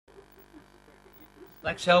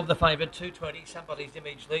Black Selb, the favourite, 220. Somebody's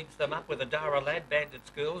Image leads them up with Adara Lad, Bandit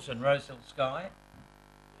Schools and Rosehill Sky.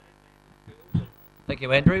 Thank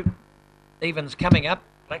you, Andrew. Evans coming up.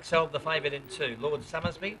 Black Selb, the favourite in 2. Lord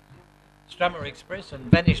Summersby, Strummer Express and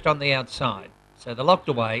Vanished on the outside. So they're locked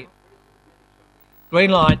away. Green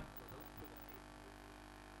light.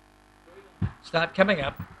 Start coming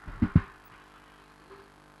up.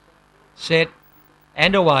 Set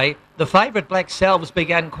and away. The favourite Black Selb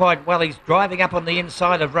began quite well. He's driving up on the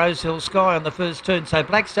inside of Rosehill Sky on the first turn. So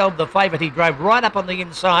Black Selb, the favourite, he drove right up on the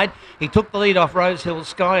inside. He took the lead off Rosehill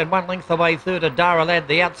Sky and 1 length away third Adara Lad,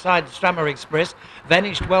 the outside Strummer Express.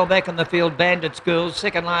 Vanished well back in the field, Bandit Schools.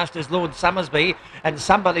 Second last is Lord Summersby and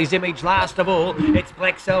Somebody's Image last of all. It's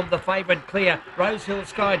Black Selb, the favourite, clear. Rosehill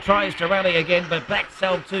Sky tries to rally again, but Black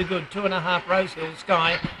Selb too good. 2.5 Rosehill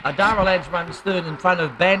Sky. Adara Lads runs third in front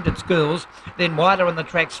of Bandit Schools. Then wider on the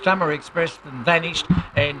track, Strummer Express and Vanished,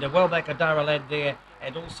 and well back Adara Lad there,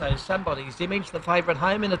 and also Somebody's Image, the favourite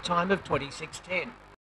home in a time of 26.10.